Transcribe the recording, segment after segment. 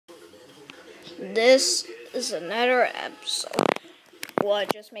This is another episode. Well, I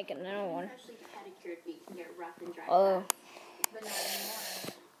just make another one.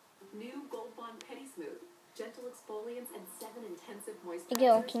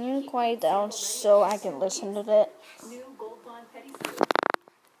 Yo, can you quiet down so I can listen to that?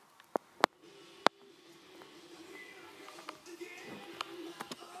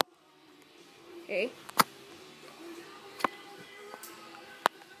 Okay.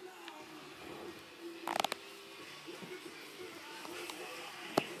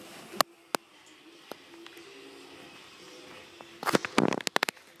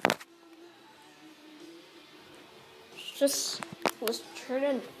 Let's turn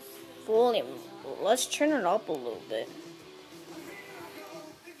it volume. Let's turn it up a little bit.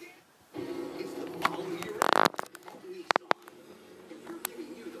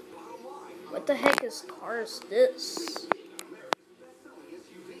 What the heck is car is this?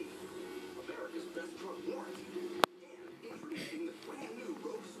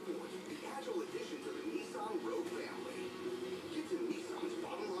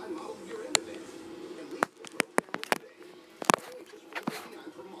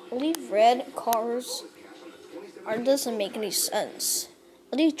 Only red cars doesn't make any sense.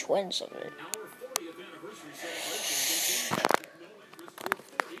 Only twins of it.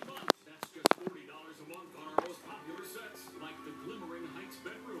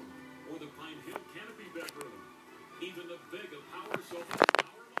 Even the Vega Power Sofa and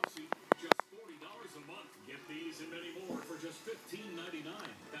Power Love Seat, just $40 a month. Get these and many more for just $15.99.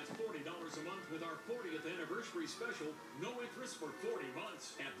 That's $40 a month with our 40th anniversary special. No interest for 40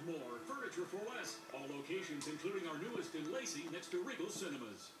 months. At More Furniture for Less. All locations, including our newest in Lacey, next to Regal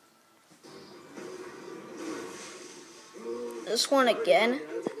Cinemas. This one again.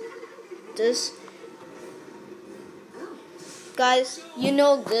 This. Guys, you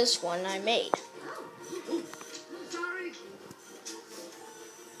know this one I made.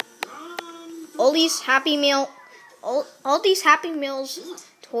 All these Happy Meals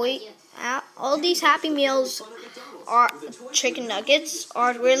are chicken nuggets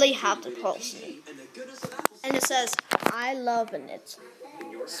are really half the price. And it says, I love it.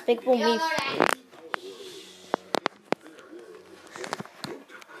 Despicable Me.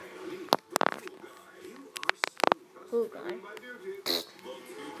 Ooh, guy.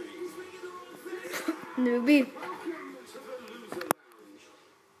 Newbie.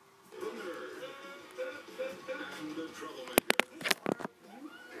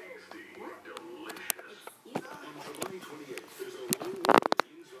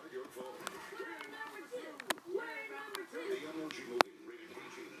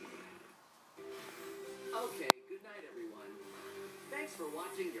 Okay, good night, everyone. Thanks for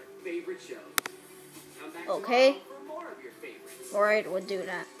watching your favorite shows. Come back Okay. tomorrow for more of your favorites. Alright, we'll do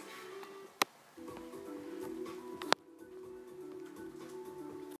that.